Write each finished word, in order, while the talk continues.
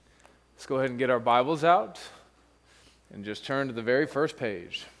Let's go ahead and get our Bibles out and just turn to the very first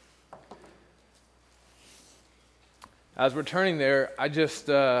page. As we're turning there, I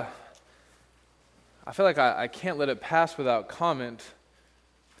feel like I can't let it pass without comment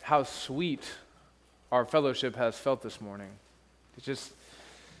how sweet our fellowship has felt this morning. It's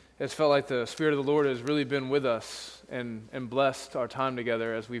felt like the Spirit of the Lord has really been with us and blessed our time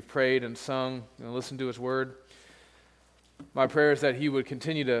together as we've prayed and sung and listened to His Word. My prayer is that He would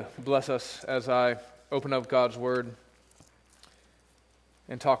continue to bless us as I open up God's Word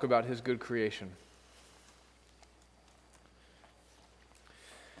and talk about His good creation.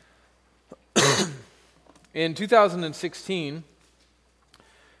 In 2016,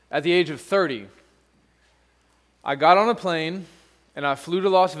 at the age of 30, I got on a plane and I flew to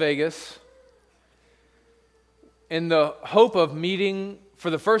Las Vegas in the hope of meeting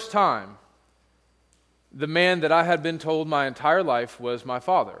for the first time the man that I had been told my entire life was my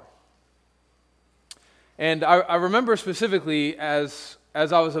father. And I remember specifically as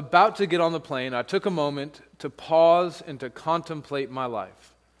I was about to get on the plane, I took a moment to pause and to contemplate my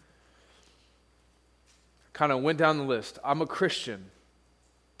life. Kind of went down the list. I'm a Christian.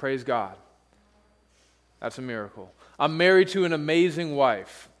 Praise God. That's a miracle. I'm married to an amazing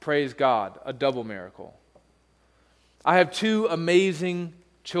wife. Praise God. A double miracle. I have 2 amazing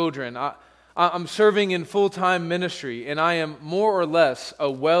children. I'm serving in full-time ministry, and I am more or less a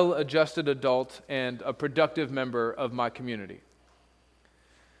well-adjusted adult and a productive member of my community.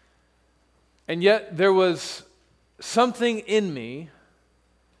 And yet there was something in me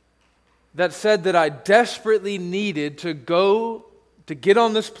that said that I desperately needed to get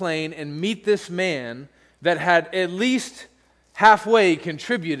on this plane and meet this man that had at least halfway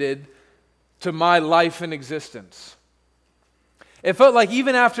contributed to my life and existence. It felt like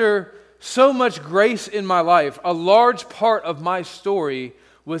even after so much grace in my life, a large part of my story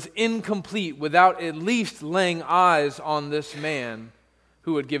was incomplete without at least laying eyes on this man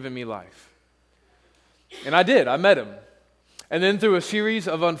who had given me life. And I did. I met him. And then through a series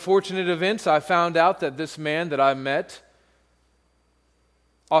of unfortunate events, I found out that this man that I met,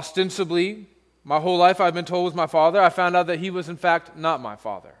 ostensibly, my whole life I've been told was my father. I found out that he was in fact not my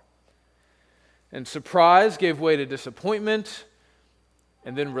father. And surprise gave way to disappointment,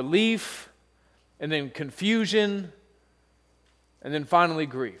 and then relief, and then confusion, and then finally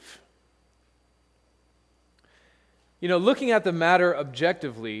grief. You know, looking at the matter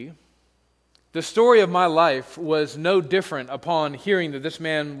objectively, the story of my life was no different upon hearing that this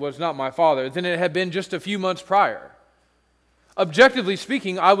man was not my father than it had been just a few months prior. Objectively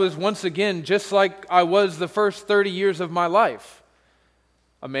speaking, I was once again just like I was the first 30 years of my life,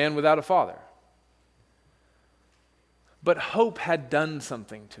 a man without a father. But hope had done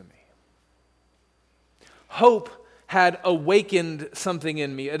something to me. Hope had awakened something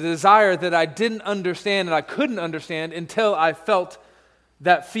in me, a desire that I didn't understand and I couldn't understand until I felt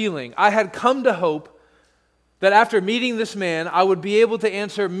that feeling. I had come to hope that after meeting this man, I would be able to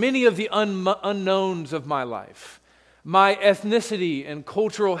answer many of the unknowns of my life. My ethnicity and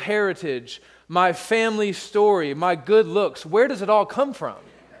cultural heritage, my family story, my good looks. Where does it all come from?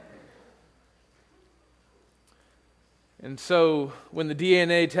 And so when the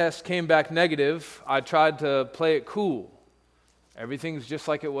DNA test came back negative, I tried to play it cool. Everything's just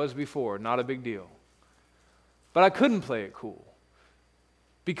like it was before, not a big deal. But I couldn't play it cool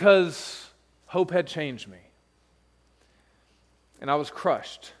because hope had changed me. And I was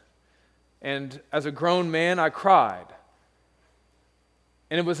crushed. And as a grown man, I cried.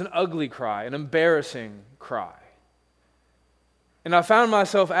 And it was an ugly cry, an embarrassing cry. And I found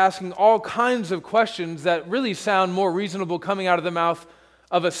myself asking all kinds of questions that really sound more reasonable coming out of the mouth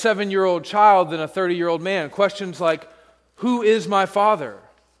of a 7-year-old child than a 30-year-old man. Questions like, who is my father?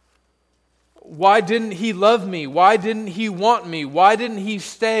 Why didn't he love me? Why didn't he want me? Why didn't he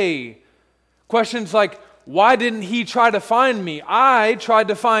stay? Questions like, why didn't he try to find me? I tried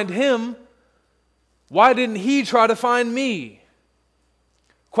to find him. Why didn't he try to find me?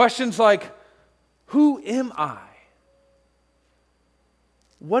 Questions like, who am I?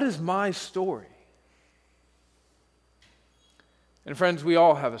 What is my story? And friends, we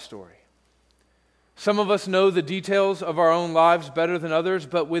all have a story. Some of us know the details of our own lives better than others,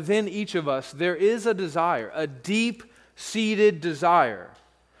 but within each of us, there is a desire, a deep-seated desire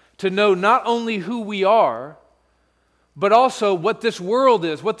to know not only who we are, but also what this world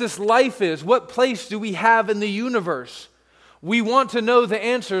is, what this life is, what place do we have in the universe. We want to know the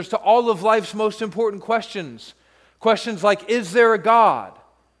answers to all of life's most important questions. Questions like, is there a God?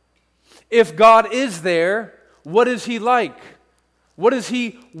 If God is there, what is He like? What does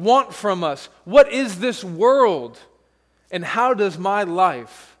He want from us? What is this world? And how does my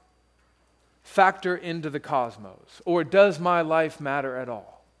life factor into the cosmos? Or does my life matter at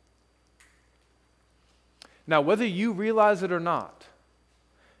all? Now, whether you realize it or not,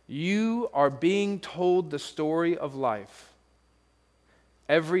 you are being told the story of life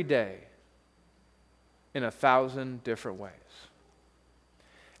every day in 1,000 different ways.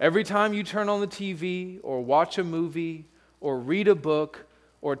 Every time you turn on the TV or watch a movie or read a book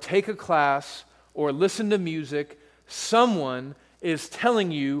or take a class or listen to music, someone is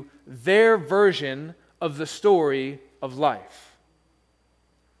telling you their version of the story of life.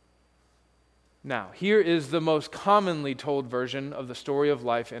 Now, here is the most commonly told version of the story of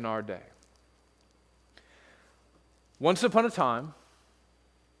life in our day. Once upon a time,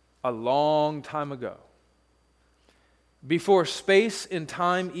 a long time ago, before space and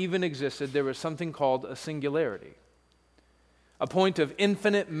time even existed, there was something called a singularity, a point of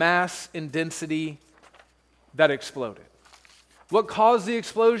infinite mass and density that exploded. What caused the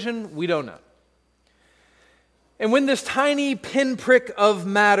explosion? We don't know. And when this tiny pinprick of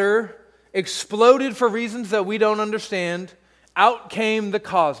matter exploded for reasons that we don't understand, out came the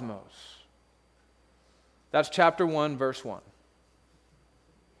cosmos. That's chapter 1, verse 1.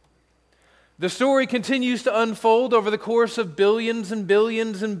 The story continues to unfold over the course of billions and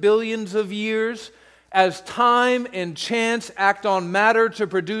billions and billions of years as time and chance act on matter to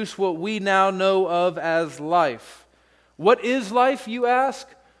produce what we now know of as life. What is life, you ask?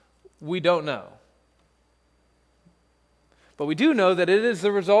 We don't know. But we do know that it is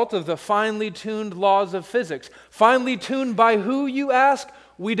the result of the finely tuned laws of physics. Finely tuned by who, you ask?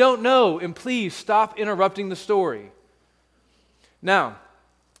 We don't know, and please stop interrupting the story. Now,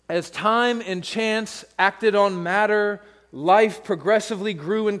 as time and chance acted on matter, life progressively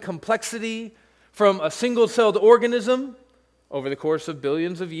grew in complexity from a single-celled organism over the course of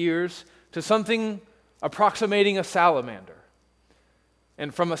billions of years to something approximating a salamander.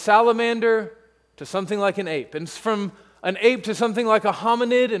 And from a salamander to something like an ape. And from an ape to something like a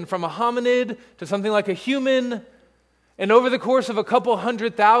hominid, and from a hominid to something like a human. And over the course of a couple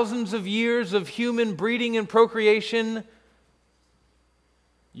 100,000 of years of human breeding and procreation,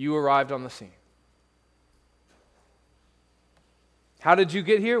 you arrived on the scene. How did you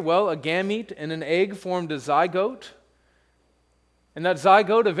get here? Well, a gamete and an egg formed a zygote. And that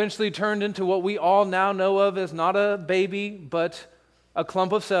zygote eventually turned into what we all now know of as not a baby, but a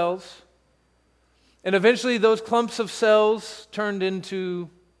clump of cells. And eventually those clumps of cells turned into,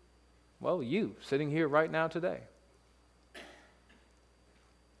 well, you, sitting here right now today.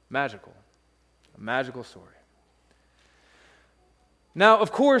 Magical. A magical story. Now,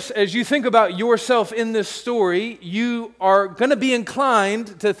 of course, as you think about yourself in this story, you are going to be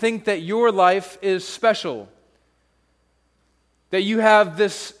inclined to think that your life is special. That you have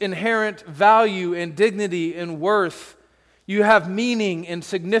this inherent value and dignity and worth. You have meaning and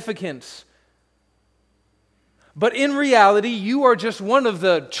significance. But in reality, you are just one of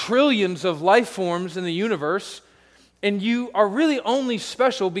the trillions of life forms in the universe, and you are really only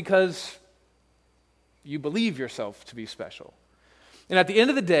special because you believe yourself to be special. And at the end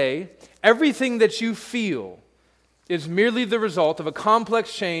of the day, everything that you feel is merely the result of a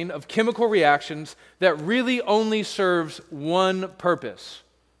complex chain of chemical reactions that really only serves one purpose: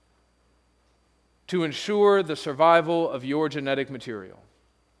 to ensure the survival of your genetic material.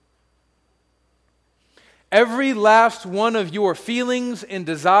 Every last one of your feelings and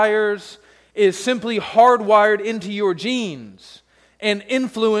desires is simply hardwired into your genes and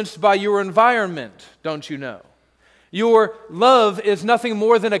influenced by your environment, don't you know? Your love is nothing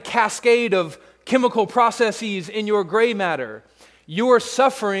more than a cascade of chemical processes in your gray matter. Your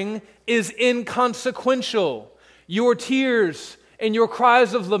suffering is inconsequential. Your tears and your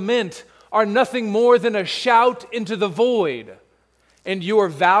cries of lament are nothing more than a shout into the void. And your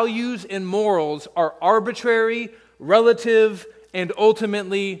values and morals are arbitrary, relative, and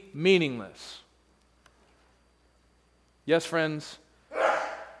ultimately meaningless. Yes, friends,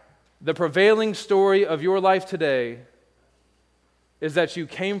 the prevailing story of your life today is that you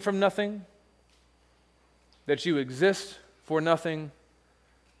came from nothing, that you exist for nothing,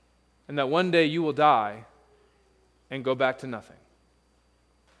 and that one day you will die and go back to nothing.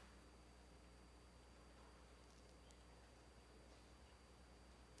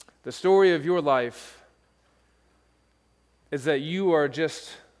 The story of your life is that you are just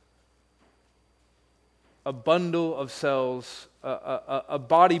a bundle of cells, a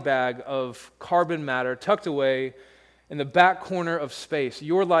body bag of carbon matter tucked away in the back corner of space.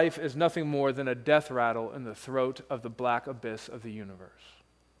 Your life is nothing more than a death rattle in the throat of the black abyss of the universe.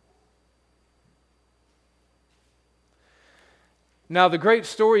 Now, the great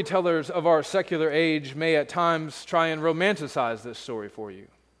storytellers of our secular age may at times try and romanticize this story for you.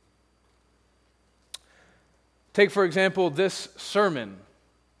 Take, for example, this sermon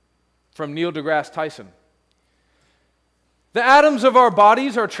from Neil deGrasse Tyson. The atoms of our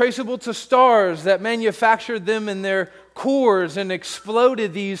bodies are traceable to stars that manufactured them in their cores and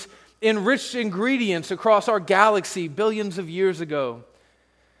exploded these enriched ingredients across our galaxy billions of years ago.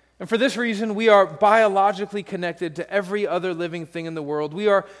 And for this reason, we are biologically connected to every other living thing in the world. We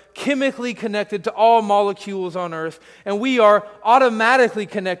are chemically connected to all molecules on Earth, and we are automatically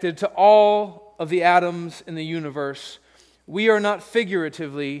connected to all of the atoms in the universe. We are not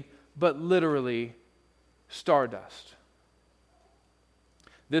figuratively, but literally stardust.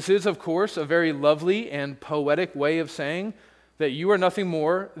 This is, of course, a very lovely and poetic way of saying that you are nothing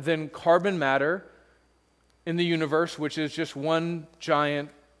more than carbon matter in the universe, which is just one giant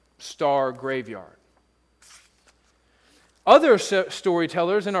star graveyard. Other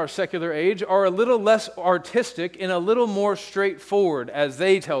storytellers in our secular age are a little less artistic and a little more straightforward as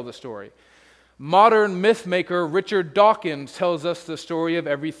they tell the story. Modern myth maker Richard Dawkins tells us the story of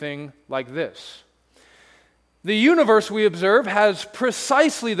everything like this. The universe we observe has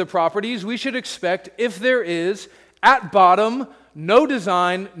precisely the properties we should expect if there is, at bottom, no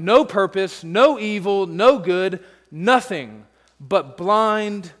design, no purpose, no evil, no good, nothing but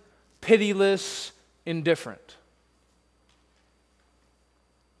blind, pitiless, indifferent.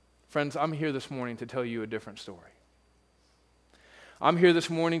 Friends, I'm here this morning to tell you a different story. I'm here this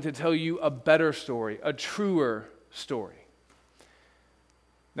morning to tell you a better story, a truer story.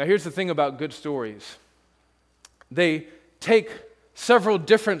 Now, here's the thing about good stories. They take several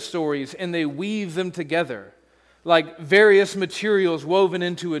different stories and they weave them together like various materials woven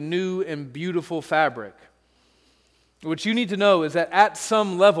into a new and beautiful fabric. What you need to know is that at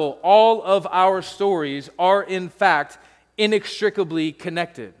some level, all of our stories are in fact inextricably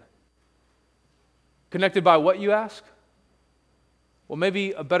connected. Connected by what, you ask? Well,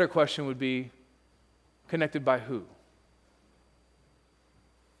 maybe a better question would be, connected by who?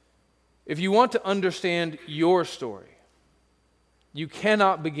 If you want to understand your story, you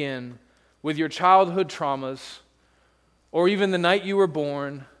cannot begin with your childhood traumas, or even the night you were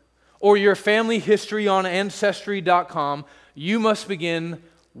born, or your family history on Ancestry.com. You must begin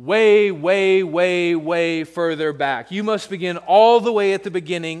way, way, way, way further back. You must begin all the way at the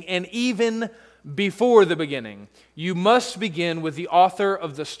beginning, and even before the beginning. You must begin with the author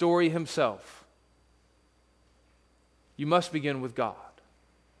of the story himself. You must begin with God.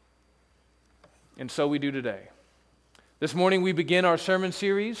 And so we do today. This morning we begin our sermon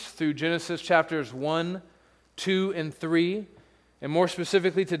series through Genesis chapters 1, 2, and 3. And more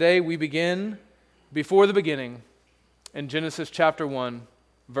specifically today, we begin before the beginning in Genesis chapter 1,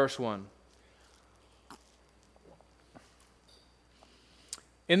 verse 1.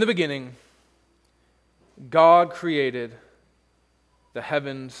 In the beginning, God created the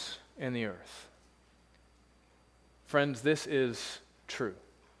heavens and the earth. Friends, this is true.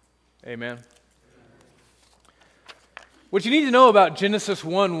 Amen. What you need to know about Genesis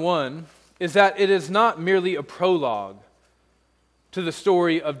 1:1 is that it is not merely a prologue to the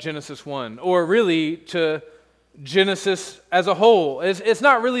story of Genesis 1, or really to Genesis as a whole. It's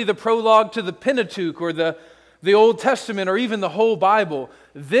not really the prologue to the Pentateuch or the Old Testament or even the whole Bible.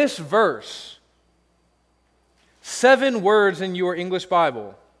 This verse, 7 words in your English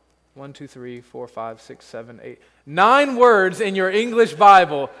Bible, 1, 2, 3, 4, 5, 6, 7, 8, 9 words in your English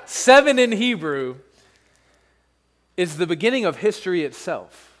Bible, 7 in Hebrew, is the beginning of history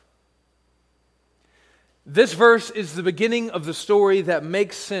itself. This verse is the beginning of the story that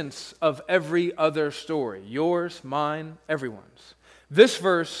makes sense of every other story. Yours, mine, everyone's. This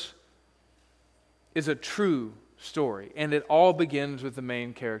verse is a true story, and it all begins with the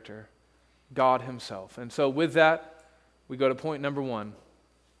main character, God himself. And so with that, we go to point number 1.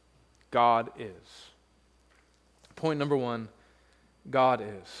 God is. Point number 1, God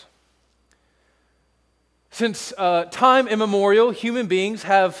is. Since time immemorial, human beings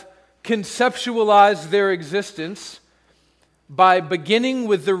have conceptualize their existence by beginning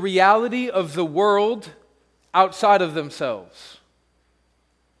with the reality of the world outside of themselves.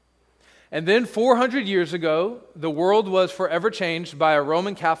 And then 400 years ago, the world was forever changed by a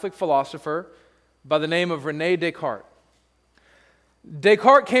Roman Catholic philosopher by the name of René Descartes.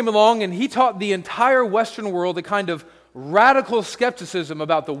 Descartes came along and he taught the entire Western world a kind of radical skepticism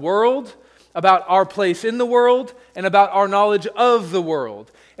about the world, about our place in the world, and about our knowledge of the world.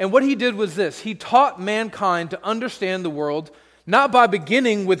 And what he did was this: he taught mankind to understand the world not by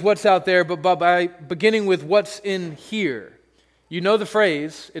beginning with what's out there, but by beginning with what's in here. You know the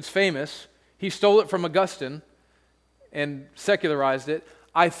phrase, it's famous. He stole it from Augustine and secularized it.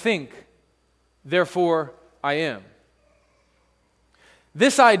 I think, therefore I am.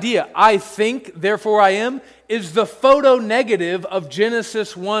 This idea, I think, therefore I am, is the photo negative of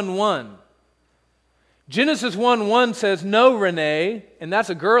Genesis 1:1. Genesis 1:1 says, "No, Renee," and that's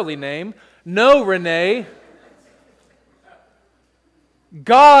a girly name. "No, Renee,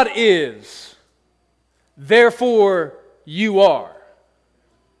 God is, therefore you are."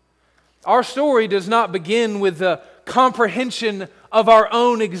 Our story does not begin with the comprehension of our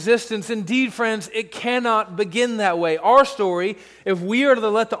own existence. Indeed, friends, it cannot begin that way. Our story, if we are to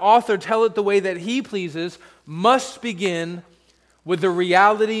let the author tell it the way that he pleases, must begin with the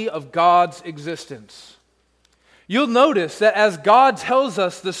reality of God's existence. You'll notice that as God tells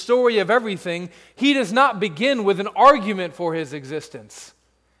us the story of everything, he does not begin with an argument for his existence.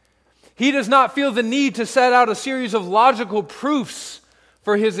 He does not feel the need to set out a series of logical proofs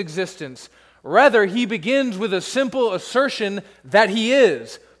for his existence. Rather, he begins with a simple assertion that he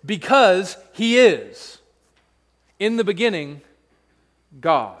is, because he is. In the beginning,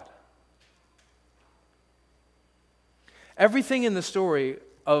 God. Everything in the story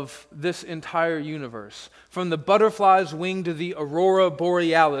of this entire universe, from the butterfly's wing to the aurora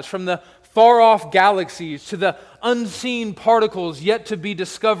borealis, from the far-off galaxies to the unseen particles yet to be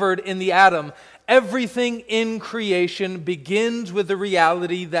discovered in the atom, everything in creation begins with the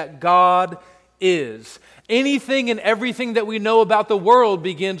reality that God is. Anything and everything that we know about the world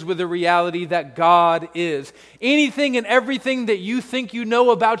begins with the reality that God is. Anything and everything that you think you know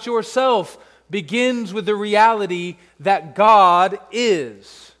about yourself begins with the reality that God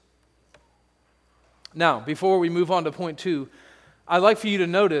is. Now, before we move on to point 2, I'd like for you to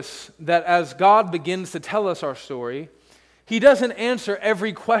notice that as God begins to tell us our story, he doesn't answer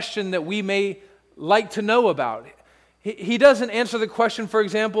every question that we may like to know about. He doesn't answer the question, for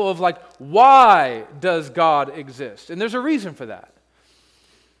example, of why does God exist? And there's a reason for that.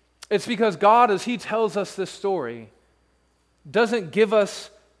 It's because God, as he tells us this story, doesn't give us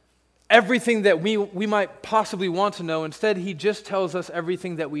everything that we might possibly want to know. Instead, he just tells us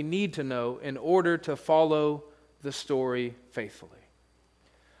everything that we need to know in order to follow the story faithfully.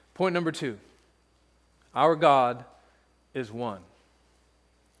 Point number 2, our God is one.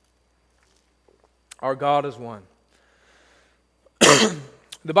 Our God is one.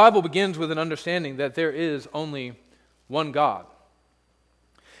 The Bible begins with an understanding that there is only one God.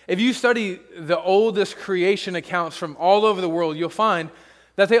 If you study the oldest creation accounts from all over the world, you'll find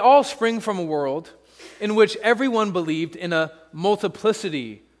that they all spring from a world in which everyone believed in a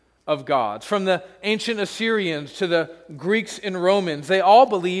multiplicity of gods. From the ancient Assyrians to the Greeks and Romans, they all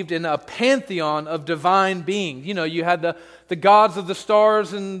believed in a pantheon of divine beings. You know, you had the gods of the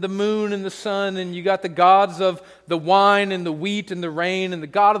stars and the moon and the sun, and you got the gods of the wine and the wheat and the rain, and the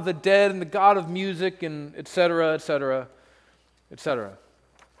god of the dead and the god of music, and etc., etc., etc.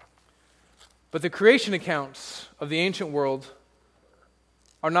 But the creation accounts of the ancient world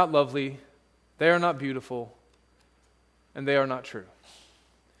are not lovely, they are not beautiful, and they are not true.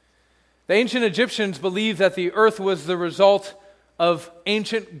 The ancient Egyptians believed that the earth was the result of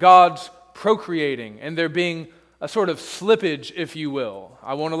ancient gods procreating and there being a sort of slippage, if you will.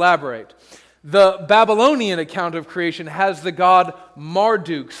 I won't elaborate. The Babylonian account of creation has the god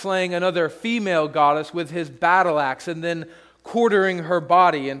Marduk slaying another female goddess with his battle axe and then quartering her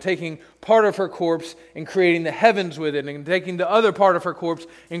body and taking part of her corpse and creating the heavens with it and taking the other part of her corpse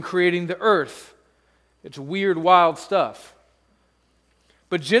and creating the earth. It's weird, wild stuff.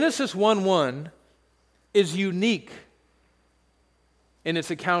 But Genesis 1:1 is unique in its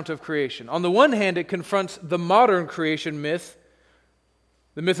account of creation. On the one hand, it confronts the modern creation myth,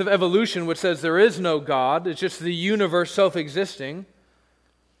 the myth of evolution, which says there is no God, it's just the universe self-existing.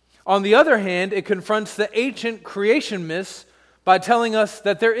 On the other hand, it confronts the ancient creation myths by telling us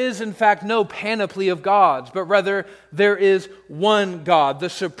that there is in fact no panoply of gods, but rather there is one God,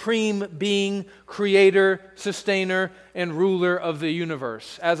 the supreme being, creator, sustainer, and ruler of the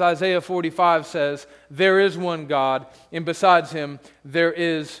universe. As Isaiah 45 says, there is one God, and besides him there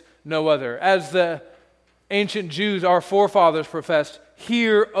is no other. As the ancient Jews, our forefathers, professed,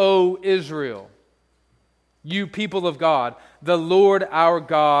 "Hear, O Israel, you people of God, the Lord our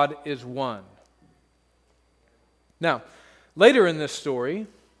God is one." Now, later in this story,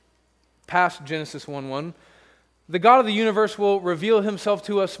 past Genesis 1:1, the God of the universe will reveal himself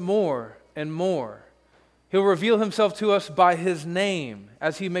to us more and more. He'll reveal himself to us by his name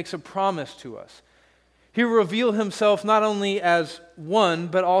as he makes a promise to us. He'll reveal himself not only as one,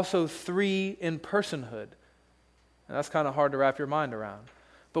 but also three in personhood. And that's kind of hard to wrap your mind around.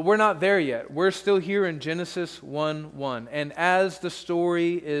 But we're not there yet. We're still here in Genesis 1:1. And as the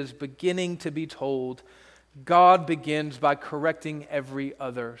story is beginning to be told, God begins by correcting every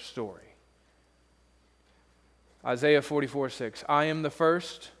other story. Isaiah 44:6. I am the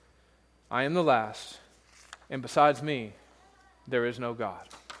first, I am the last, and besides me, there is no God.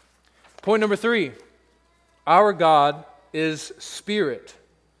 Point number 3, our God is spirit.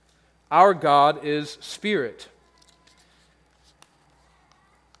 Our God is spirit.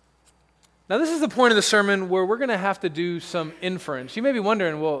 Now this is the point of the sermon where we're going to have to do some inference. You may be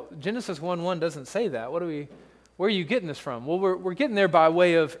wondering, well, Genesis 1:1 doesn't say that. Where are you getting this from? Well, we're getting there by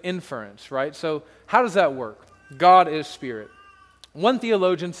way of inference, right? So how does that work? God is spirit. One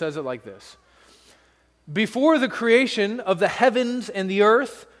theologian says it like this. Before the creation of the heavens and the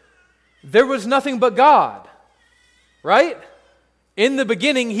earth, there was nothing but God, right? In the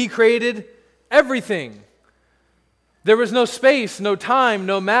beginning, He created everything. There was no space, no time,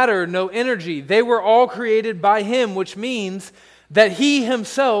 no matter, no energy. They were all created by Him, which means that He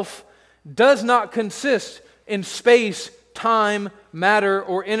Himself does not consist in space, time, matter,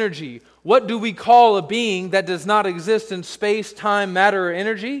 or energy. What do we call a being that does not exist in space, time, matter, or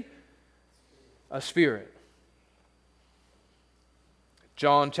energy? A spirit.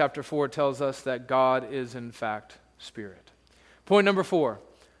 John chapter 4 tells us that God is in fact spirit. Point number 4,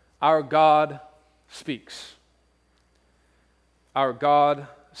 our God speaks. Our God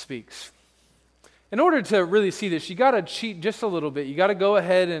speaks. In order to really see this, you got to cheat just a little bit. You got to go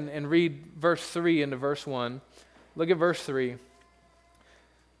ahead and read verse 3 into verse 1. Look at verse 3.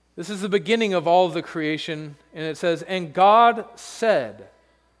 This is the beginning of all of the creation, and it says, and God said.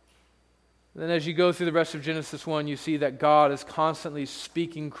 Then as you go through the rest of Genesis 1, you see that God is constantly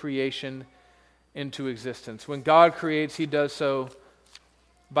speaking creation into existence. When God creates, He does so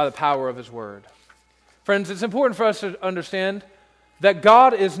by the power of His word. Friends, it's important for us to understand that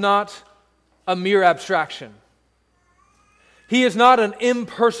God is not a mere abstraction. He is not an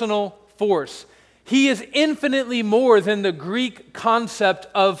impersonal force. He is infinitely more than the Greek concept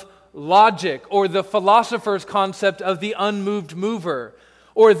of logic or the philosopher's concept of the unmoved mover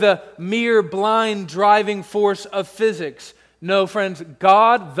or the mere blind driving force of physics. No, friends,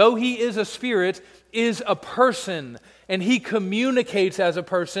 God, though He is a spirit, is a person, and He communicates as a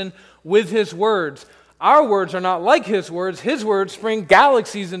person with His words. Our words are not like His words. His words spring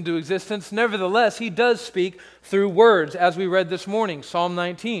galaxies into existence. Nevertheless, He does speak through words, as we read this morning, Psalm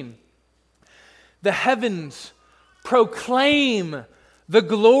 19. The heavens proclaim the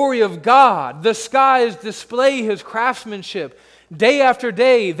glory of God. The skies display His craftsmanship. Day after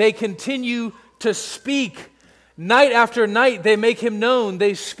day, they continue to speak. Night after night, they make Him known.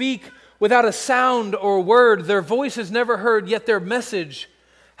 They speak without a sound or word. Their voice is never heard, yet their message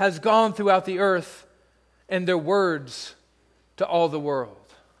has gone throughout the earth, and their words to all the world.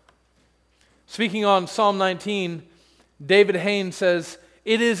 Speaking on Psalm 19, David Haynes says,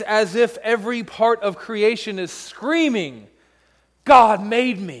 it is as if every part of creation is screaming, God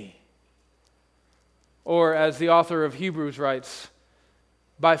made me. Or as the author of Hebrews writes,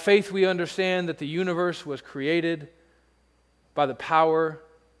 by faith we understand that the universe was created by the power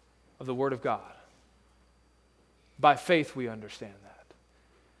of the Word of God. By faith we understand that.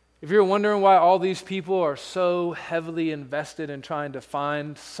 If you're wondering why all these people are so heavily invested in trying to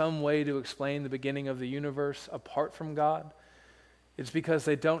find some way to explain the beginning of the universe apart from God, it's because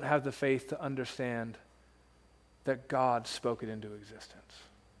they don't have the faith to understand that God spoke it into existence.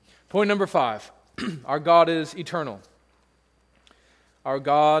 Point number 5, our God is eternal. Our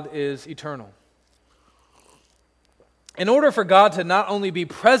God is eternal. In order for God to not only be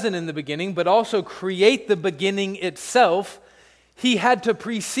present in the beginning, but also create the beginning itself, He had to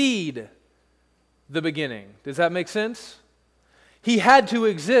precede the beginning. Does that make sense? He had to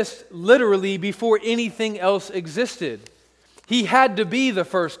exist literally before anything else existed. He had to be the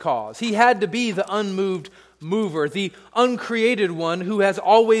first cause. He had to be the unmoved mover, the uncreated one who has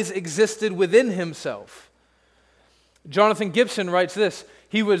always existed within Himself. Jonathan Gibson writes this,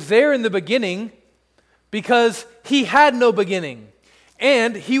 He was there in the beginning because He had no beginning,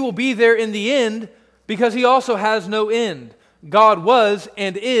 and He will be there in the end because He also has no end. God was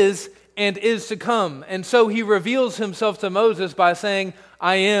and is to come. And so He reveals Himself to Moses by saying,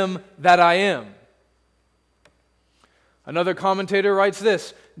 I am that I am. Another commentator writes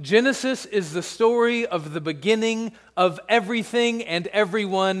this, Genesis is the story of the beginning of everything and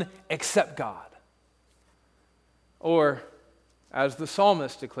everyone except God. Or, as the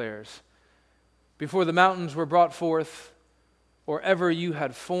psalmist declares, before the mountains were brought forth, or ever you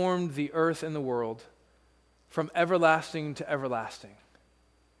had formed the earth and the world, from everlasting to everlasting,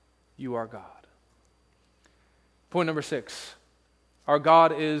 you are God. Point number 6, our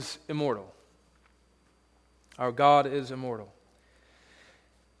God is immortal. Our God is immortal.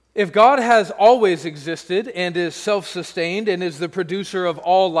 If God has always existed and is self-sustained and is the producer of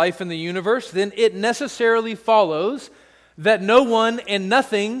all life in the universe, then it necessarily follows that no one and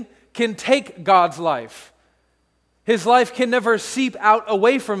nothing can take God's life. His life can never seep out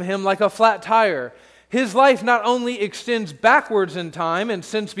away from him like a flat tire. His life not only extends backwards in time and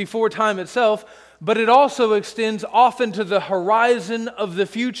since before time itself, but it also extends off into the horizon of the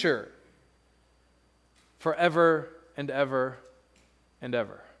future, forever and ever and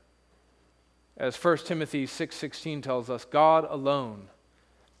ever. As 1 Timothy 6:16 tells us, God alone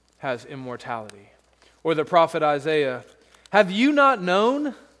has immortality. Or the prophet Isaiah, have you not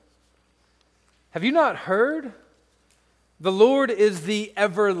known? Have you not heard? The Lord is the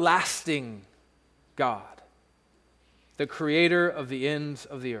everlasting God, the creator of the ends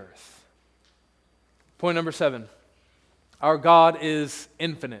of the earth. Point number 7, our God is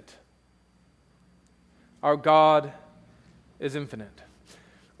infinite. Our God is infinite.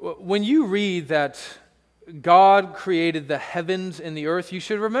 When you read that God created the heavens and the earth, you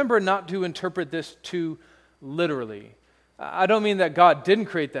should remember not to interpret this too literally. I don't mean that God didn't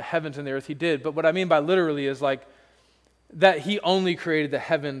create the heavens and the earth, he did, but what I mean by literally is like that he only created the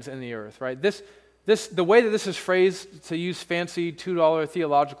heavens and the earth, right? The way that this is phrased, to use fancy $2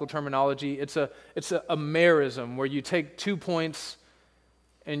 theological terminology, it's a merism where you take 2 points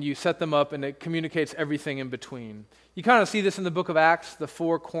and you set them up and it communicates everything in between. You kind of see this in the book of Acts, the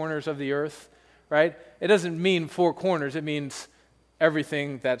 4 corners of the earth, right? It doesn't mean 4 corners, it means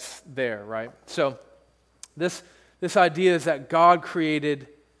everything that's there, right? So this idea is that God created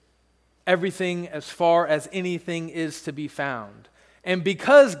everything as far as anything is to be found. And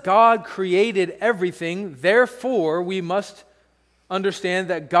because God created everything, therefore we must understand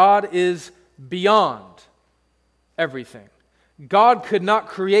that God is beyond everything. God could not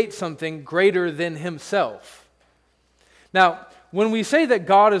create something greater than himself. Now, when we say that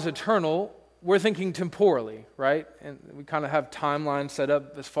God is eternal, we're thinking temporally, right? And we kind of have timelines set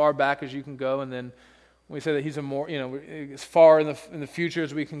up as far back as you can go, and then we say that he's as far in the future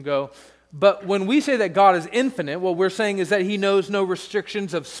as we can go. But when we say that God is infinite, what we're saying is that he knows no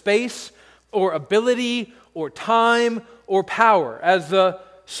restrictions of space or ability or time or power. As the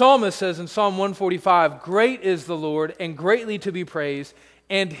psalmist says in Psalm 145, great is the Lord and greatly to be praised,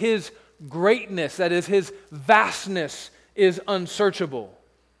 and his greatness, that is his vastness, is unsearchable.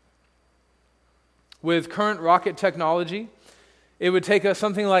 With current rocket technology, it would take us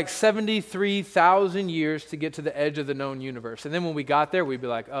something like 73,000 years to get to the edge of the known universe. And then when we got there, we'd be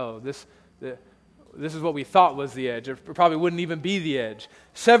like, oh, this is what we thought was the edge. It probably wouldn't even be the edge.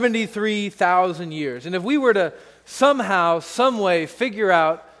 73,000 years. And if we were to somehow, some way figure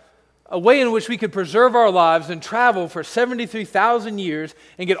out a way in which we could preserve our lives and travel for 73,000 years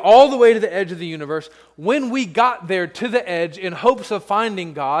and get all the way to the edge of the universe, when we got there to the edge in hopes of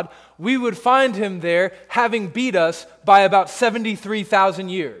finding God, we would find him there having beat us by about 73,000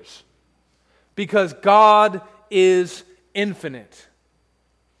 years. Because God is infinite.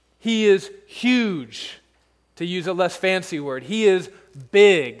 He is huge, to use a less fancy word. He is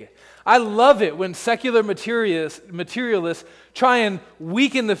big. I love it when secular materialists try and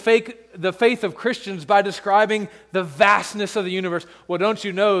weaken the faith of Christians by describing the vastness of the universe. Well, don't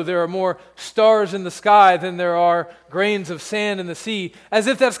you know there are more stars in the sky than there are grains of sand in the sea? As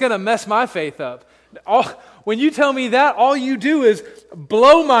if that's going to mess my faith up. When you tell me that, all you do is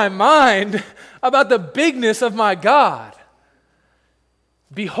blow my mind about the bigness of my God.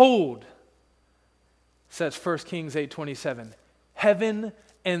 Behold, says 1 Kings 8:27, heaven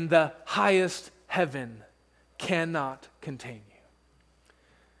and the highest heaven cannot contain you.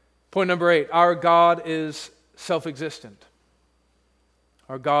 Point number 8, our God is self-existent.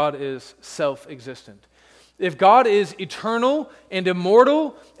 Our God is self-existent. If God is eternal and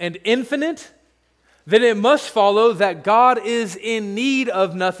immortal and infinite, then it must follow that God is in need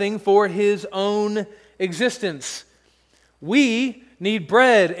of nothing for his own existence. We need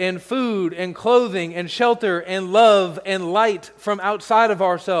bread and food and clothing and shelter and love and light from outside of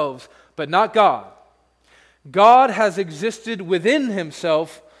ourselves, but not God. God has existed within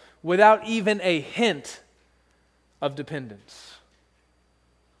himself without even a hint of dependence.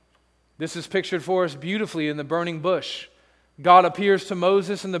 This is pictured for us beautifully in the burning bush. God appears to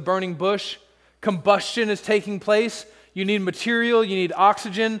Moses in the burning bush. Combustion is taking place. You need material, you need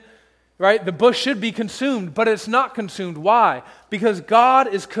oxygen. Right? The bush should be consumed, but it's not consumed. Why? Because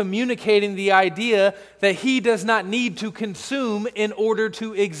God is communicating the idea that he does not need to consume in order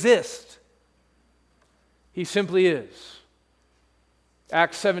to exist. He simply is.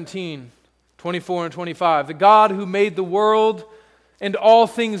 Acts 17:24 and 25. The God who made the world and all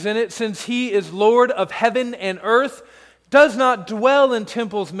things in it, since he is Lord of heaven and earth, does not dwell in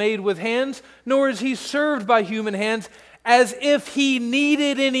temples made with hands, nor is he served by human hands as if he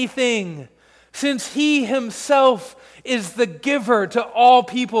needed anything, since he himself is the giver to all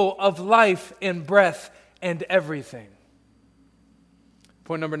people of life and breath and everything.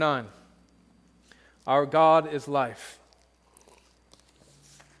 Point number 9. Our God is life.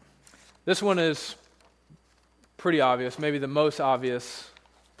 This one is pretty obvious, maybe the most obvious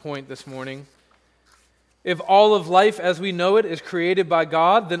point this morning. If all of life as we know it is created by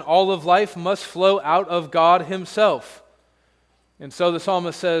God, then all of life must flow out of God himself. And so the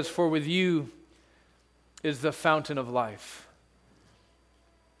psalmist says, "For with you is the fountain of life."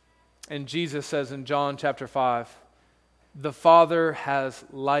 And Jesus says in John chapter 5, "The Father has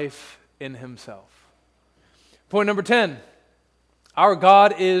life in himself." Point number 10, our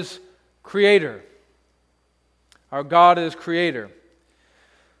God is creator. Our God is creator.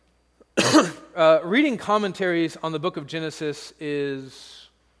 Reading commentaries on the book of Genesis is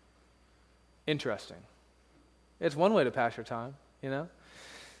interesting. It's one way to pass your time, you know.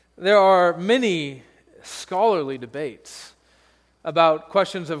 There are many scholarly debates about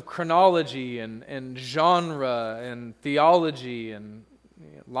questions of chronology and genre and theology and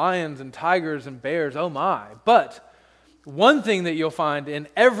lions and tigers and bears, oh my. But one thing that you'll find in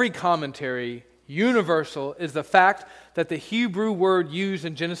every commentary, universal, is the fact that the Hebrew word used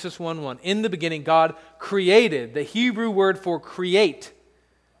in Genesis 1:1, in the beginning God created, the Hebrew word for create,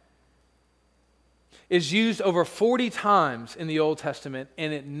 is used over 40 times in the Old Testament,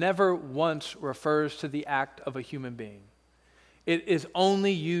 and it never once refers to the act of a human being. It is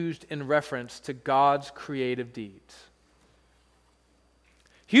only used in reference to God's creative deeds.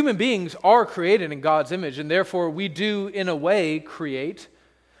 Human beings are created in God's image, and therefore we do, in a way, create.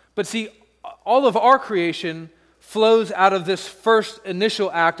 But see, all of our creation flows out of this first initial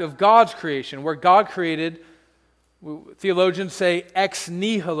act of God's creation, where God created, theologians say, ex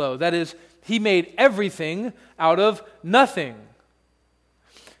nihilo. That is, he made everything out of nothing.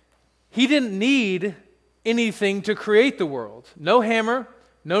 He didn't need anything to create the world. No hammer,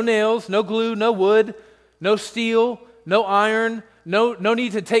 no nails, no glue, no wood, no steel, no iron, no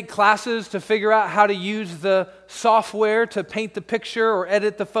need to take classes to figure out how to use the software to paint the picture or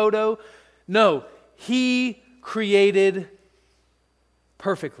edit the photo. No, he created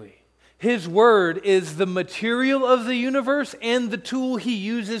perfectly. His word is the material of the universe and the tool he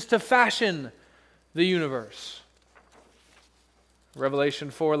uses to fashion the universe.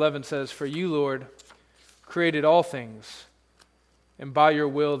 Revelation 4:11 says, "For you, Lord, created all things, and by your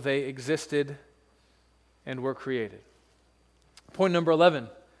will they existed and were created." Point number 11,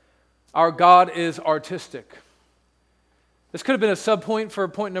 our God is artistic. This could have been a subpoint for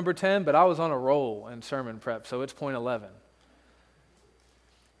point number 10, but I was on a roll in sermon prep, so it's point 11.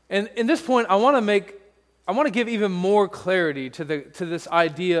 And in this point, I want to give even more clarity to this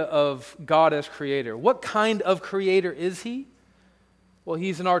idea of God as creator. What kind of creator is he? Well,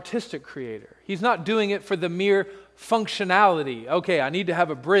 he's an artistic creator. He's not doing it for the mere functionality. Okay, I need to have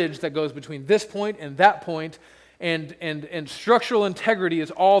a bridge that goes between this point and that point, and structural integrity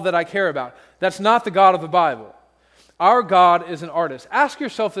is all that I care about. That's not the God of the Bible. Our God is an artist. Ask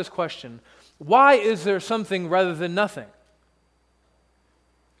yourself this question: why is there something rather than nothing?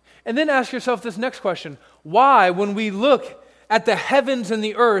 And then ask yourself this next question: why, when we look at the heavens and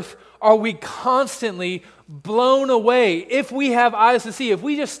the earth, are we constantly blown away? If we have eyes to see, if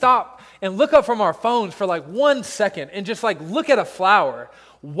we just stop and look up from our phones for like 1 second and just like look at a flower,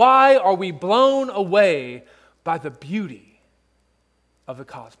 why are we blown away by the beauty of the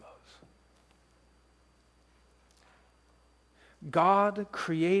cosmos? God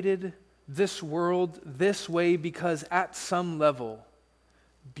created this world this way because at some level,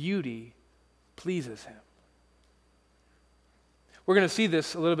 beauty pleases him. We're going to see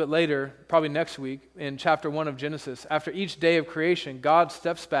this a little bit later, probably next week, in chapter 1 of Genesis. After each day of creation, God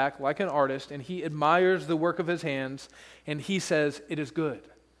steps back like an artist and he admires the work of his hands and he says, it is good.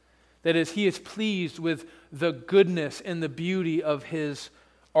 That is, he is pleased with the goodness and the beauty of his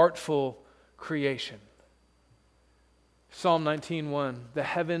artful creation. Psalm 19:1, the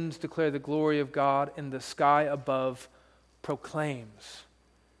heavens declare the glory of God, and the sky above proclaims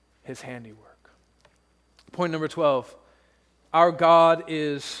his handiwork. Point number 12, our God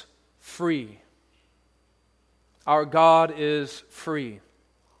is free. Our God is free.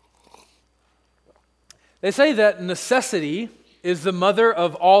 They say that necessity is the mother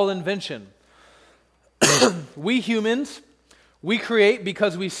of all invention. We humans, we create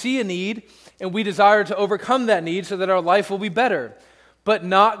because we see a need and we desire to overcome that need so that our life will be better, but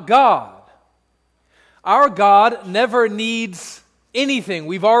not God. Our God never needs anything.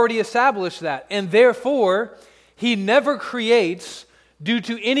 We've already established that, and therefore, He never creates due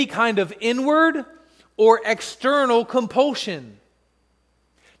to any kind of inward or external compulsion.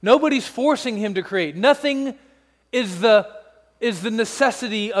 Nobody's forcing him to create. Nothing is the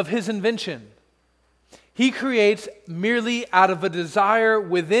necessity of his invention. He creates merely out of a desire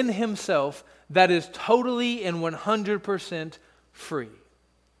within himself that is totally and 100% free.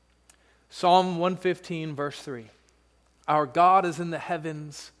 Psalm 115, verse 3. Our God is in the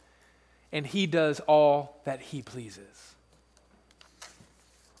heavens, and he does all that he pleases.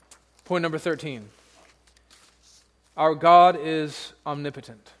 Point number 13. Our God is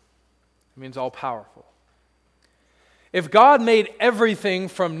omnipotent. It means all-powerful. If God made everything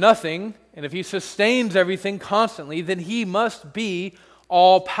from nothing, and if he sustains everything constantly, then he must be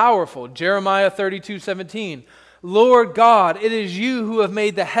all-powerful. Jeremiah 32:17. Lord God, it is you who have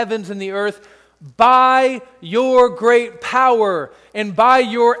made the heavens and the earth by your great power and by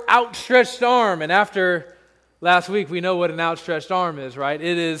your outstretched arm. And after last week, we know what an outstretched arm is, right?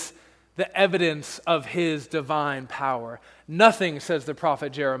 It is the evidence of his divine power. Nothing, says the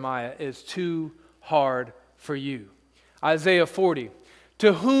prophet Jeremiah, is too hard for you. Isaiah 40.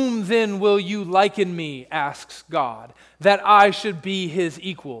 To whom then will you liken me, asks God, that I should be his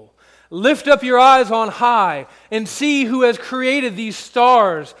equal? Lift up your eyes on high and see who has created these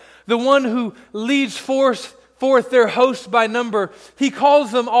stars, the one who leads forth their hosts by number. He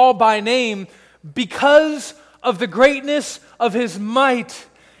calls them all by name because of the greatness of his might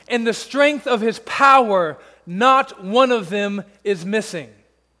and the strength of his power. Not one of them is missing.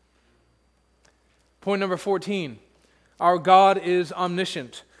 Point number 14. Our God is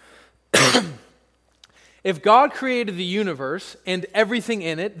omniscient. If God created the universe and everything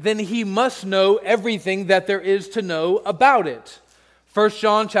in it, then he must know everything that there is to know about it. 1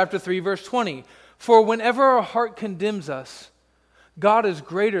 John chapter 3, verse 20. For whenever our heart condemns us, God is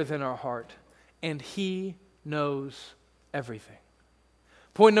greater than our heart, and he knows everything.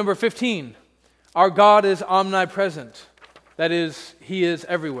 Point number 15. Our God is omnipresent. That is, he is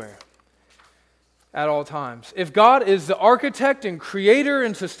everywhere at all times. If God is the architect and creator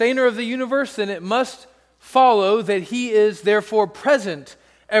and sustainer of the universe, then it must follow that he is therefore present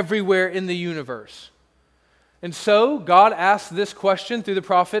everywhere in the universe. And so God asked this question through the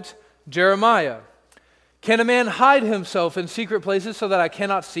prophet Jeremiah. Can a man hide himself in secret places so that I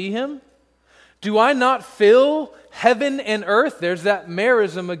cannot see him? Do I not fill heaven and earth? There's that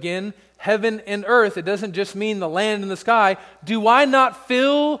merism again, heaven and earth. It doesn't just mean the land and the sky. Do I not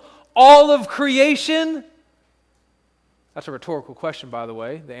fill all of creation? That's a rhetorical question, by the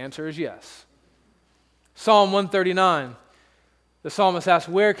way. The answer is yes. Psalm 139, the psalmist asks,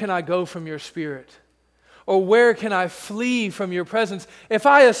 where can I go from your spirit? Or where can I flee from your presence? If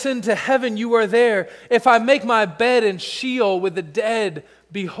I ascend to heaven, you are there. If I make my bed in Sheol with the dead,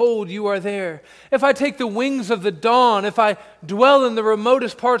 behold, you are there. If I take the wings of the dawn, if I dwell in the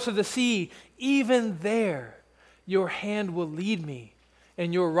remotest parts of the sea, even there your hand will lead me,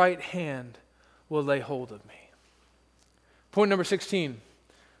 and your right hand will lay hold of me. Point number 16,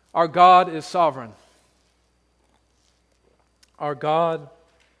 our God is sovereign. Our God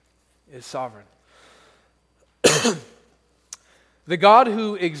is sovereign. The God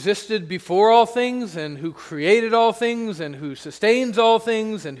who existed before all things and who created all things and who sustains all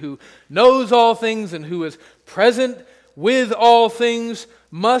things and who knows all things and who is present with all things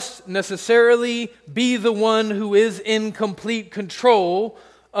must necessarily be the one who is in complete control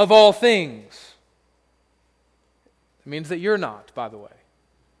of all things. It means that you're not, by the way.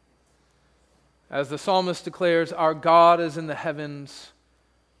 As the psalmist declares, our God is in the heavens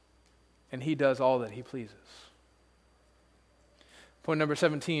and he does all that he pleases. Point number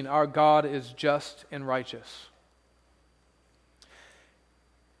 17, our God is just and righteous.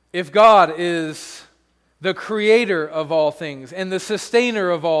 If God is the creator of all things and the sustainer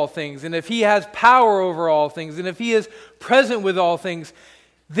of all things, and if he has power over all things, and if he is present with all things,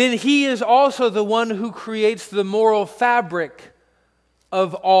 then he is also the one who creates the moral fabric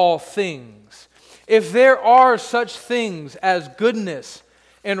of all things. If there are such things as goodness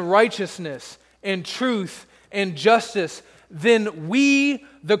and righteousness and truth and justice, then we,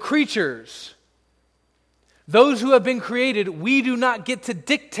 the creatures, those who have been created, we do not get to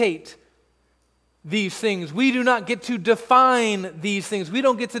dictate these things. We do not get to define these things. We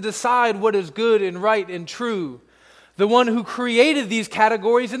don't get to decide what is good and right and true. The one who created these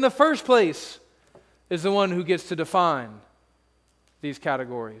categories in the first place is the one who gets to define these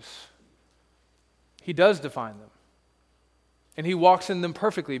categories. He does define them. And he walks in them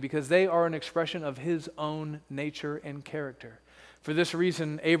perfectly because they are an expression of his own nature and character. For this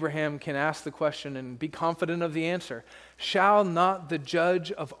reason, Abraham can ask the question and be confident of the answer. Shall not the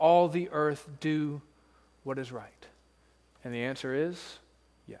judge of all the earth do what is right? And the answer is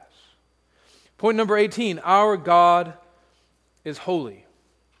yes. Point number 18, our God is holy.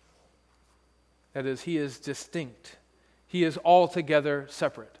 That is, he is distinct. He is altogether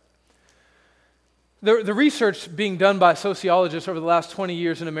separate. The research being done by sociologists over the last 20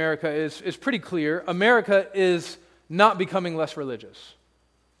 years in America is pretty clear. America is not becoming less religious.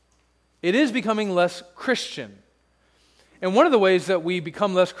 It is becoming less Christian. And one of the ways that we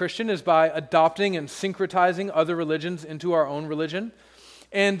become less Christian is by adopting and syncretizing other religions into our own religion.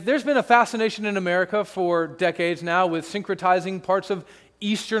 And there's been a fascination in America for decades now with syncretizing parts of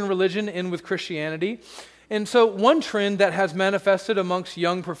Eastern religion in with Christianity. And so one trend that has manifested amongst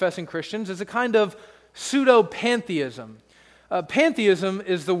young professing Christians is a kind of pseudo-pantheism. Pantheism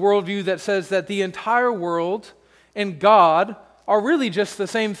is the worldview that says that the entire world and God are really just the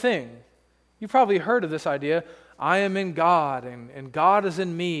same thing. You've probably heard of this idea. I am in God, and God is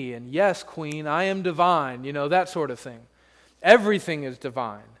in me, and yes, Queen, I am divine, that sort of thing. Everything is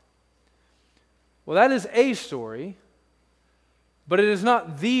divine. Well, that is a story, but it is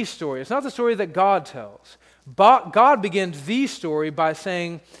not the story. It's not the story that God tells. God begins the story by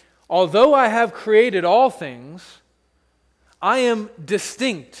saying, although I have created all things, I am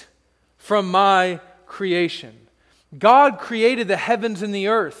distinct from my creation. God created the heavens and the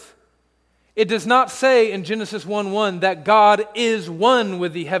earth. It does not say in Genesis 1:1 that God is one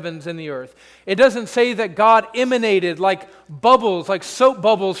with the heavens and the earth. It doesn't say that God emanated like bubbles, like soap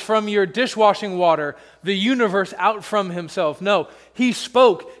bubbles from your dishwashing water, the universe out from himself. No, he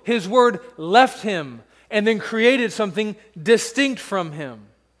spoke, his word left him, and then created something distinct from him.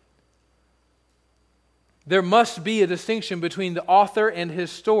 There must be a distinction between the author and his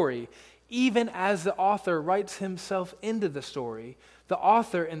story. Even as the author writes himself into the story, the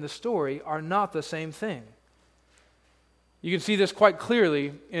author and the story are not the same thing. You can see this quite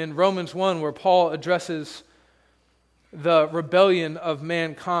clearly in Romans 1, where Paul addresses the rebellion of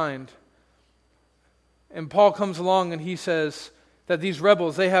mankind. And Paul comes along and he says that these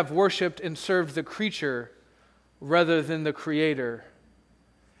rebels, they have worshipped and served the creature rather than the Creator.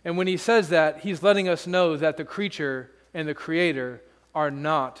 And when he says that, he's letting us know that the creature and the Creator are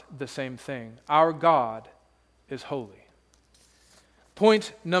not the same thing. Our God is holy.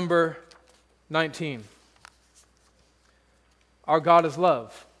 Point number 19. Our God is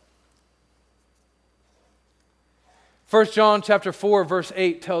love. 1 John chapter 4, verse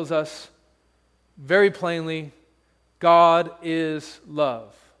 8 tells us very plainly, God is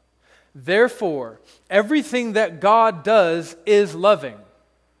love. Therefore, everything that God does is loving.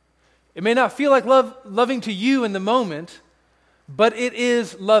 It may not feel like loving to you in the moment, but it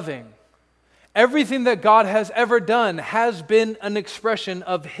is loving. Everything that God has ever done has been an expression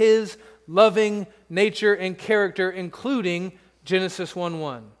of his loving nature and character, including Genesis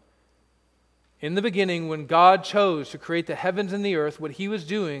 1:1. In the beginning, when God chose to create the heavens and the earth, what he was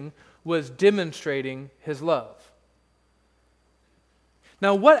doing was demonstrating his love.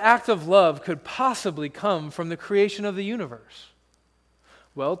 Now, what act of love could possibly come from the creation of the universe?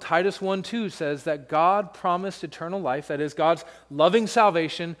 Well, Titus 1:2 says that God promised eternal life, that is, God's loving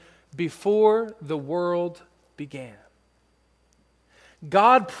salvation, before the world began.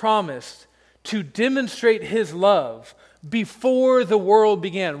 God promised to demonstrate his love before the world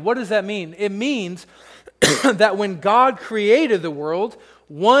began. What does that mean? It means that when God created the world,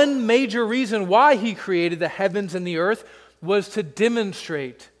 one major reason why he created the heavens and the earth was to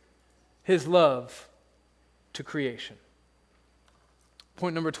demonstrate his love to creation.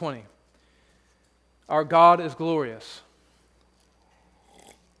 Point number 20. Our God is glorious.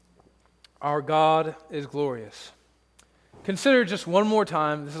 Our God is glorious. Consider just one more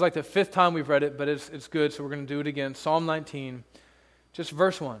time. This is like the 5th time we've read it, but it's good, so we're going to do it again. Psalm 19, just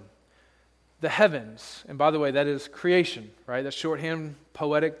verse 1. The heavens, and by the way, that is creation, right? That's shorthand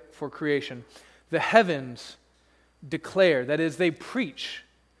poetic for creation. The heavens declare, that is, they preach.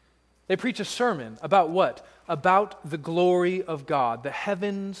 They preach a sermon about what? About the glory of God. The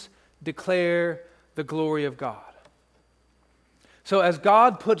heavens declare the glory of God. So as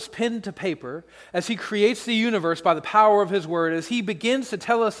God puts pen to paper, as he creates the universe by the power of his word, as he begins to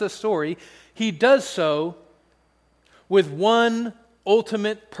tell us this story, he does so with one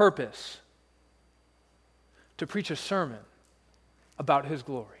ultimate purpose: to preach a sermon about his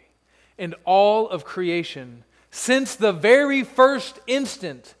glory. And all of creation, since the very first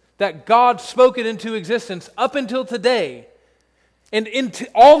instant that God spoke it into existence up until today, and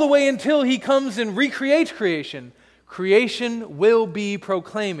all the way until he comes and recreates creation, creation will be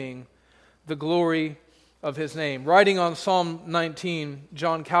proclaiming the glory of his name. Writing on Psalm 19,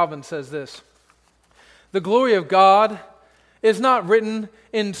 John Calvin says this: "The glory of God is not written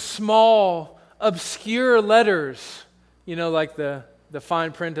in small, obscure letters, like the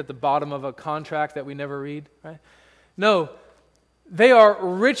fine print at the bottom of a contract that we never read, right? No, they are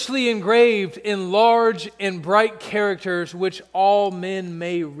richly engraved in large and bright characters which all men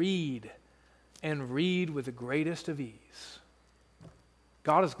may read, and read with the greatest of ease.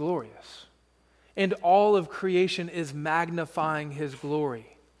 God is glorious, and all of creation is magnifying His glory.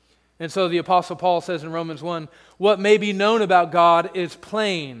 And so the Apostle Paul says in Romans 1, what may be known about God is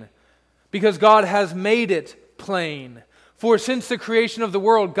plain, because God has made it plain. For since the creation of the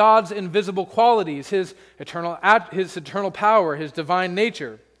world, God's invisible qualities, His eternal power, His divine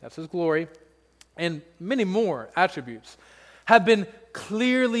nature, that's His glory, and many more attributes, have been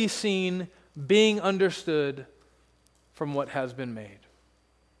clearly seen, being understood from what has been made.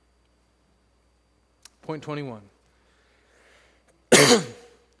 Point 21.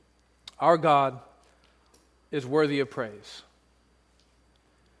 Our God is worthy of praise.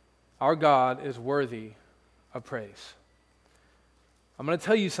 Our God is worthy of praise. I'm going to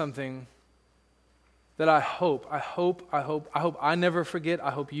tell you something that I hope I never forget. I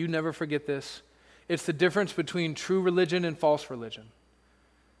hope you never forget this. It's the difference between true religion and false religion.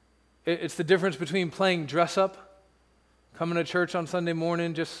 It's the difference between playing dress up, coming to church on Sunday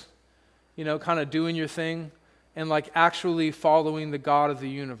morning, just kind of doing your thing, and like actually following the God of the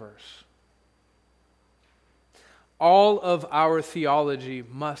universe. All of our theology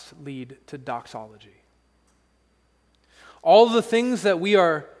must lead to doxology. All the things that we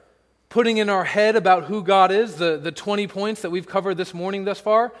are putting in our head about who God is, the 20 points that we've covered this morning thus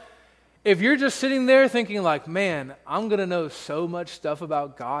far, if you're just sitting there thinking like, man, I'm going to know so much stuff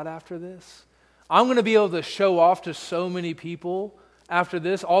about God after this, I'm going to be able to show off to so many people after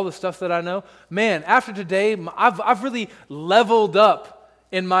this, all the stuff that I know. Man, after today, I've really leveled up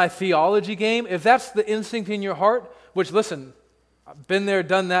in my theology game. If that's the instinct in your heart, which listen, I've been there,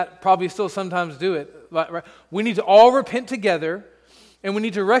 done that, probably still sometimes do it. Right? We need to all repent together, and we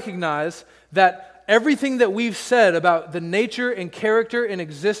need to recognize that everything that we've said about the nature and character and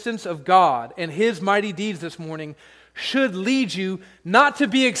existence of God and His mighty deeds this morning should lead you not to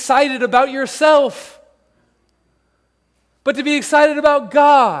be excited about yourself, but to be excited about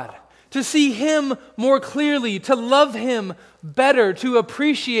God, to see Him more clearly, to love Him better, to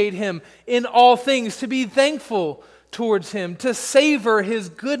appreciate Him in all things, to be thankful towards Him, to savor His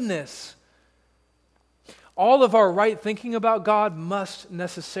goodness. All of our right thinking about God must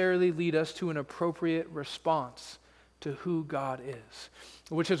necessarily lead us to an appropriate response to who God is,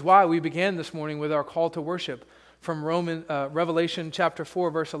 which is why we began this morning with our call to worship from Revelation chapter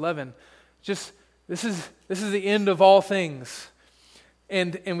 4, verse 11. This is the end of all things.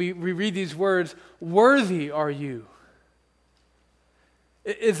 And we read these words, worthy are you.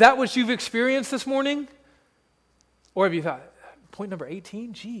 Is that what you've experienced this morning? Or have you thought, point number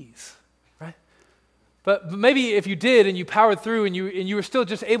 18? Geez, right? But maybe if you did and you powered through and you were still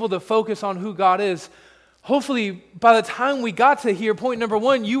just able to focus on who God is, hopefully by the time we got to here, point number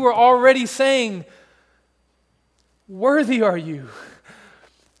 1, you were already saying, worthy are you,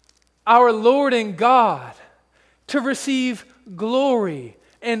 our Lord and God, to receive glory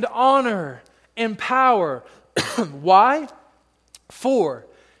and honor and power. Why? For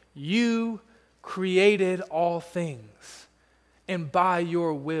you created all things, and by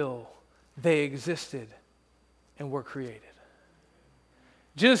your will they existed and were created.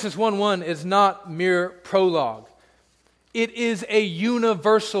 Genesis 1:1 is not mere prologue. It is a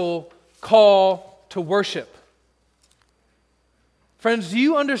universal call to worship. Friends, do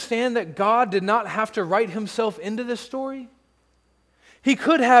you understand that God did not have to write Himself into this story? He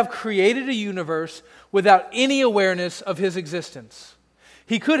could have created a universe without any awareness of His existence.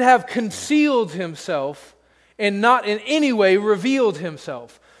 He could have concealed Himself and not in any way revealed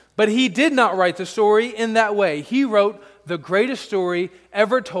Himself. But He did not write the story in that way. He wrote the greatest story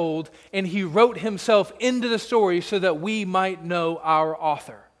ever told, and He wrote Himself into the story so that we might know our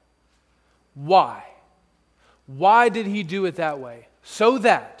author. Why? Why did He do it that way? So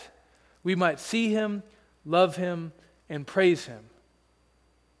that we might see Him, love Him, and praise Him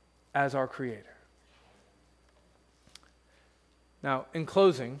as our Creator. Now, in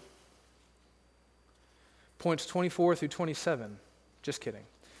closing, points 24 through 27, just kidding.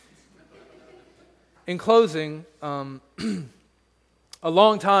 In closing, a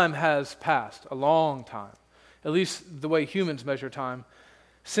long time has passed, a long time, at least the way humans measure time,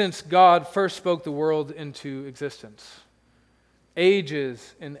 since God first spoke the world into existence.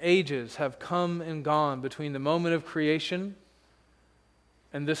 Ages and ages have come and gone between the moment of creation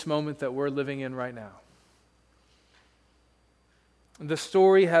and this moment that we're living in right now. The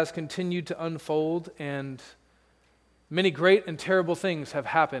story has continued to unfold, and Many great and terrible things have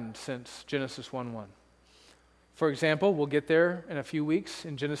happened since Genesis 1:1. For example, we'll get there in a few weeks.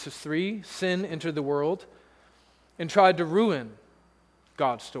 In Genesis 3, sin entered the world and tried to ruin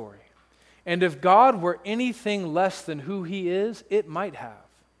God's story. And if God were anything less than who He is, it might have.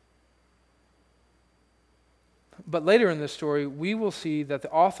 But later in this story, we will see that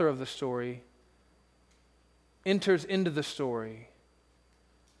the author of the story enters into the story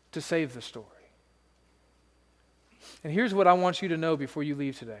to save the story. And here's what I want you to know before you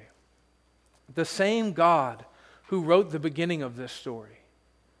leave today. The same God who wrote the beginning of this story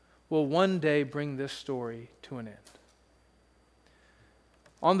will one day bring this story to an end.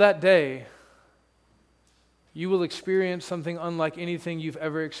 On that day, you will experience something unlike anything you've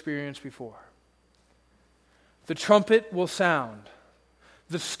ever experienced before. The trumpet will sound.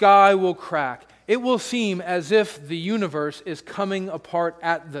 The sky will crack. It will seem as if the universe is coming apart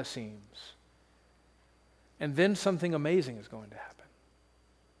at the seams. And then something amazing is going to happen.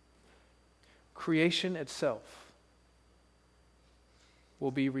 Creation itself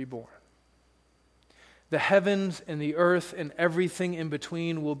will be reborn. The heavens and the earth and everything in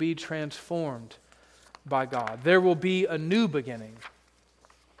between will be transformed by God. There will be a new beginning,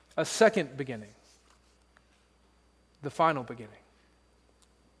 a second beginning, the final beginning.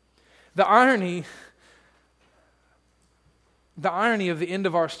 The irony of the end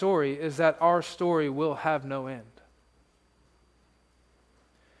of our story is that our story will have no end.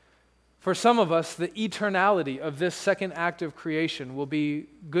 For some of us, the eternality of this second act of creation will be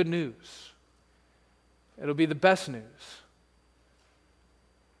good news. It'll be the best news.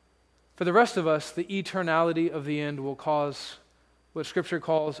 For the rest of us, the eternality of the end will cause what Scripture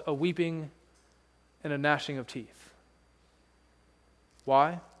calls a weeping and a gnashing of teeth.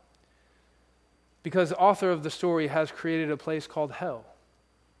 Why? Because the author of the story has created a place called hell.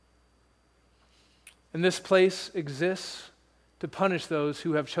 And this place exists to punish those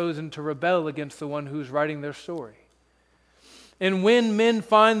who have chosen to rebel against the one who's writing their story. And when men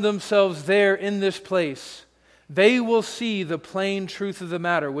find themselves there in this place, they will see the plain truth of the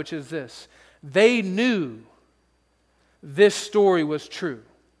matter, which is this: they knew this story was true.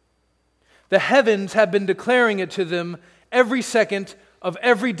 The heavens have been declaring it to them every second of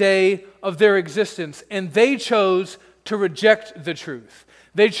every day of their existence, and they chose to reject the truth.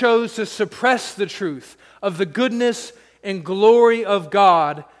 They chose to suppress the truth of the goodness and glory of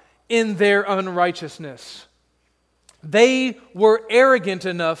God in their unrighteousness. They were arrogant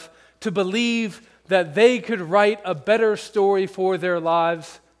enough to believe that they could write a better story for their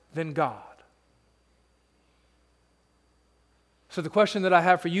lives than God. So the question that I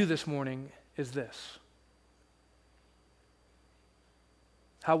have for you this morning is this: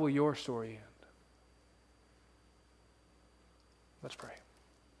 how will your story end? Let's pray.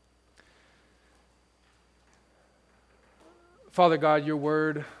 Father God, your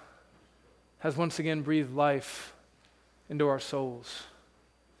word has once again breathed life into our souls.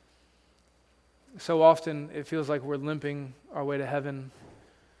 So often it feels like we're limping our way to heaven,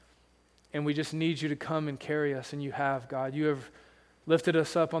 and we just need you to come and carry us, and you have, God. You have lifted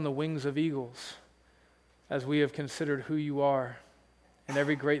us up on the wings of eagles as we have considered who you are and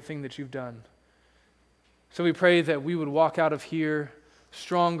every great thing that you've done. So we pray that we would walk out of here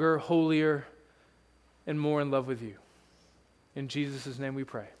stronger, holier, and more in love with you. In Jesus' name we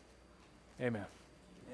pray. Amen.